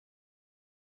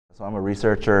So I'm a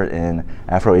researcher in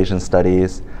Afro-Asian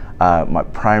studies.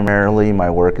 Primarily my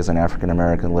work is in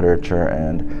African-American literature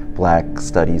and Black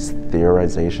studies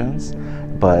theorizations,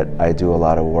 but I do a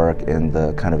lot of work in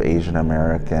the kind of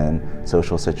Asian-American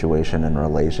social situation in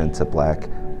relation to Black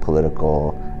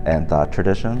political and thought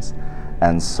traditions.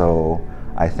 And so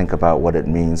I think about what it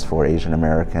means for Asian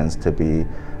Americans to be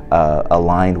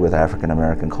aligned with African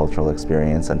American cultural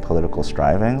experience and political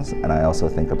strivings. And I also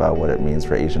think about what it means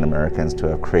for Asian Americans to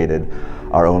have created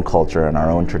our own culture and our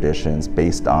own traditions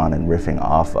based on and riffing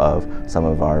off of some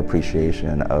of our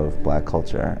appreciation of Black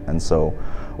culture. And so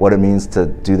what it means to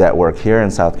do that work here in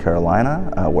South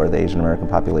Carolina, where the Asian American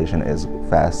population is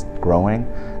fast growing,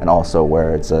 and also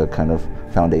where it's a kind of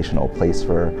foundational place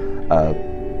for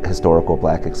historical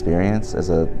Black experience,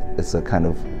 it's a kind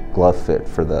of glove fit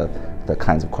for the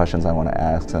kinds of questions I want to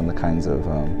ask and the kinds of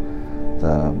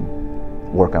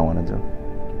work I want to do.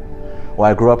 Well,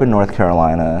 I grew up in North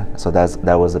Carolina, so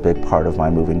that was a big part of my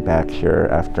moving back here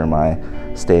after my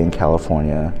stay in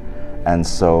California. And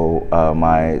so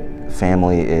my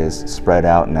family is spread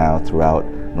out now throughout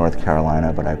North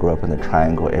Carolina, but I grew up in the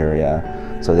Triangle area.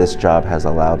 So this job has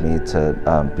allowed me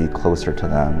to be closer to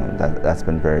them. That's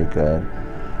been very good.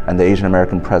 And the Asian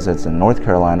American presence in North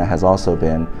Carolina has also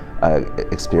been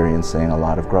experiencing a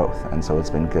lot of growth. And so it's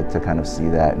been good to kind of see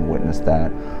that and witness that.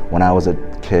 When I was a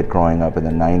kid growing up in the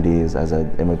 90s as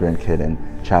an immigrant kid in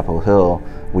Chapel Hill,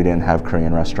 we didn't have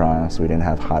Korean restaurants, we didn't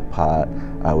have hot pot,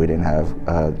 we didn't have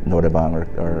noraebang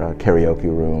or karaoke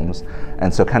rooms.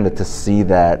 And so kind of to see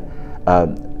that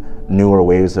newer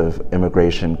waves of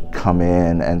immigration come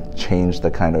in and change the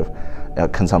kind of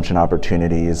consumption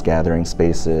opportunities, gathering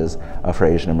spaces for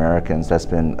Asian Americans, that's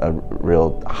been a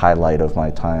real highlight of my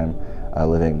time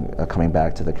coming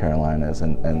back to the Carolinas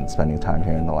and spending time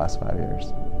here in the last 5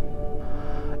 years.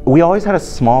 We always had a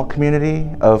small community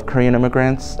of Korean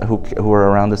immigrants who were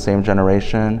around the same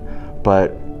generation,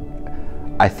 but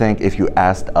I think if you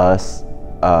asked us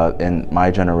in my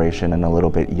generation and a little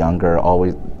bit younger,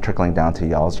 always trickling down to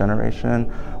y'all's generation,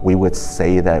 we would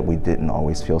say that we didn't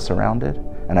always feel surrounded.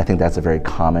 And I think that's a very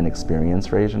common experience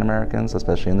for Asian Americans,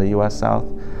 especially in the US South.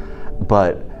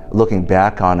 But looking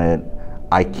back on it,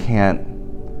 I can't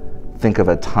think of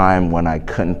a time when I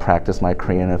couldn't practice my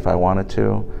Korean if I wanted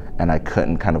to, and I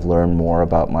couldn't kind of learn more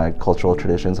about my cultural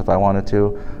traditions if I wanted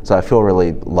to. So I feel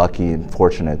really lucky and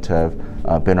fortunate to have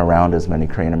been around as many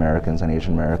Korean Americans and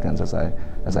Asian Americans as I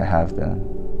have been.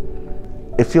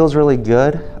 It feels really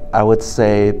good. I would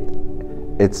say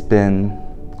it's been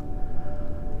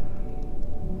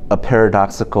a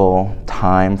paradoxical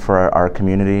time for our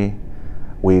community.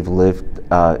 We've lived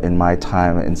in my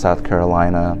time in South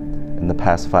Carolina in the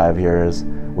past 5 years,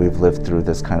 we've lived through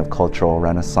this kind of cultural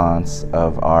renaissance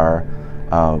of our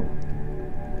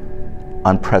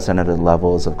unprecedented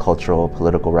levels of cultural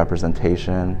political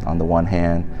representation on the one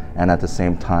hand, and at the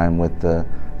same time with the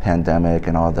pandemic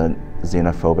and all the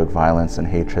xenophobic violence and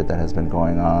hatred that has been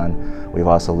going on, we've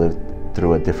also lived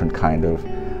through a different kind of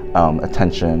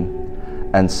attention.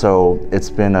 And so it's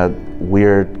been a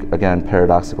weird, again,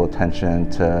 paradoxical tension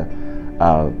to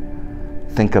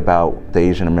think about the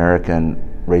Asian American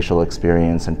racial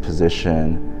experience and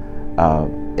position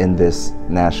in this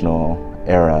national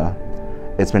era.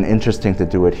 It's been interesting to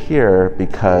do it here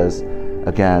because,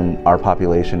 again, our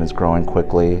population is growing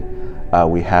quickly.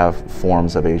 We have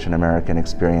forms of Asian American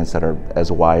experience that are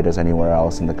as wide as anywhere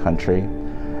else in the country.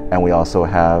 And we also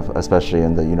have, especially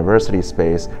in the university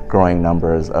space, growing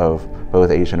numbers of both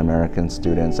Asian American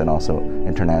students and also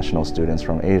international students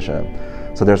from Asia.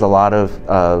 So there's a lot of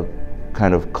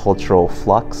kind of cultural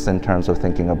flux in terms of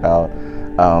thinking about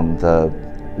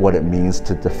what it means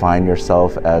to define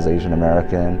yourself as Asian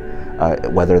American,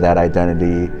 whether that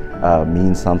identity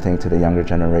means something to the younger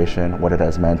generation, what it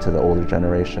has meant to the older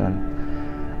generation.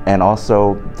 And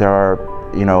also there are,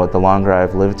 you know, the longer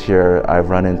I've lived here, I've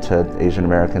run into Asian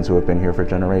Americans who have been here for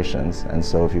generations. And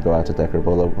so if you go out to Decker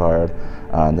Boulevard,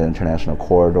 the International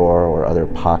Corridor, or other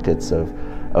pockets of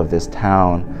this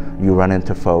town, you run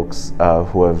into folks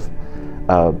who have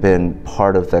been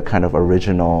part of the kind of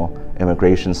original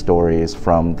immigration stories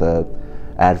from the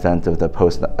advent of the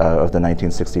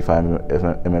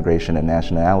 1965 Immigration and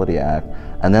Nationality Act.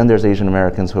 And then there's Asian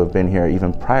Americans who have been here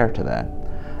even prior to that.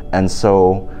 And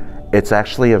so it's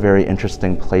actually a very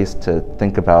interesting place to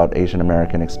think about Asian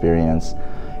American experience,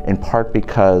 in part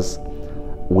because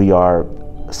we are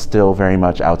still very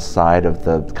much outside of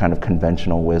the kind of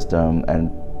conventional wisdom and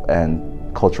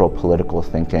cultural political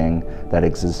thinking that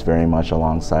exists very much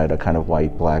alongside a kind of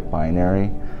white-black binary.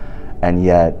 And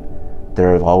yet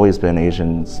there have always been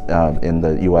Asians in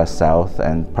the U.S. South,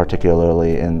 and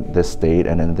particularly in this state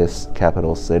and in this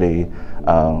capital city.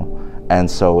 And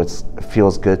so it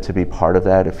feels good to be part of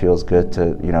that. It feels good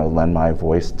to, lend my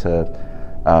voice to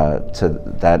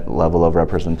that level of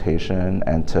representation,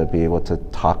 and to be able to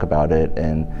talk about it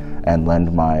and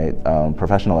lend my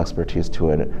professional expertise to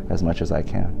it as much as I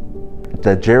can.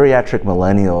 The geriatric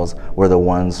millennials were the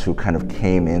ones who kind of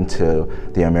came into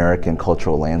the American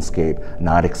cultural landscape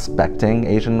not expecting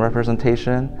Asian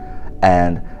representation,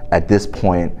 and at this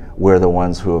point we're the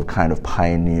ones who have kind of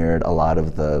pioneered a lot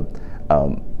of the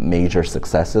major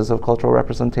successes of cultural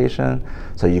representation.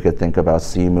 So you could think about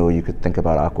Simu, you could think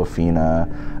about Awkwafina,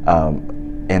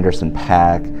 Anderson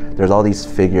 .Paak. There's all these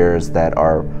figures that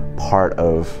are part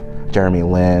of Jeremy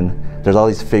Lin. There's all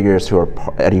these figures who are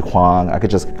Eddie Huang. I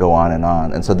could just go on.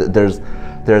 And so there's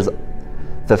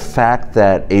the fact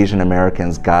that Asian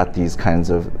Americans got these kinds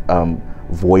of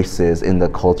voices in the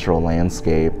cultural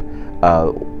landscape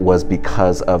was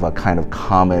because of a kind of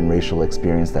common racial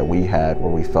experience that we had,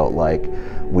 where we felt like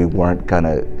we weren't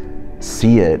gonna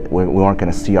see it, we weren't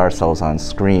gonna see ourselves on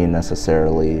screen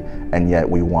necessarily, and yet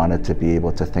we wanted to be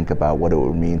able to think about what it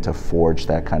would mean to forge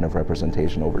that kind of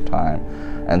representation over time.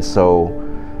 And so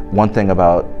one thing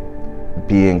about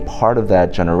being part of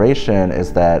that generation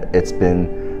is that it's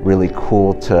been really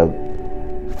cool to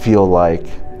feel like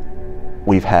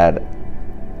we've had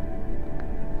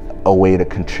a way to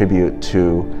contribute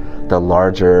to the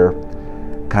larger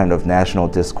kind of national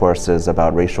discourses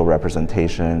about racial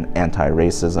representation,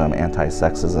 anti-racism,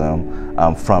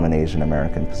 anti-sexism from an Asian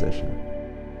American position.